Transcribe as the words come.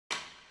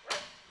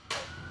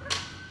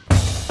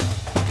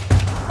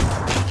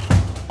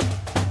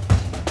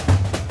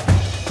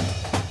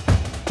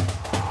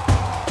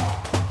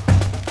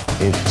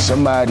If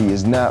somebody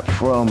is not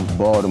from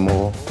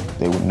Baltimore,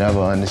 they would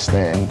never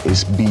understand.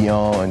 It's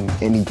beyond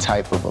any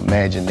type of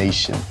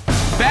imagination.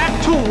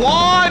 Back to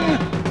one!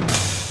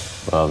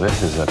 Well,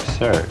 this is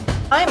absurd.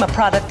 I am a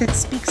product that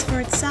speaks for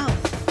itself.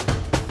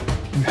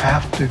 You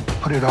have to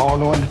put it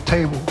all on the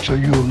table so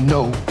you'll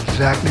know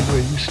exactly where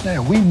you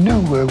stand. We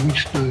knew where we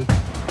stood.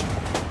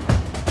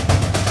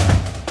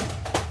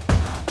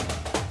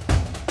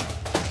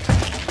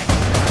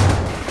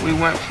 We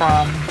went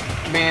from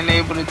being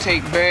able to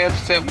take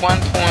baths at one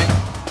point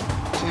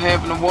to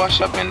having to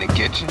wash up in the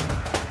kitchen.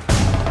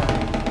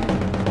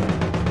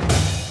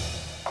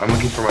 I'm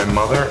looking for my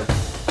mother.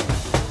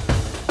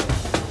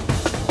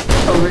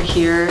 Over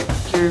here,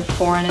 you're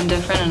foreign and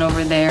different, and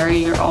over there,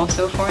 you're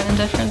also foreign and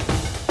different.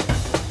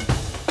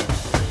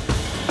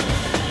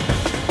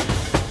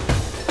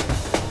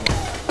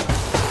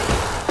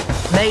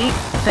 They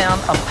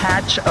found a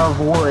patch of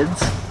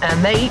woods,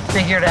 and they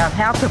figured out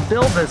how to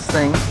build this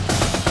thing.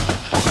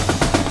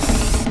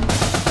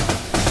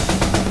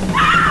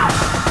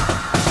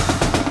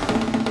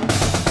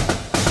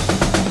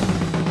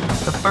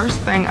 The first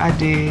thing I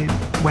did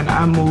when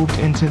I moved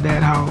into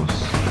that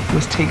house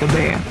was take a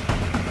bath.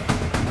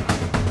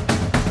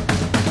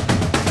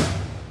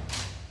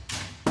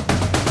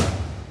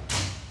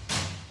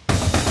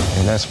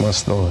 And that's my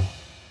story.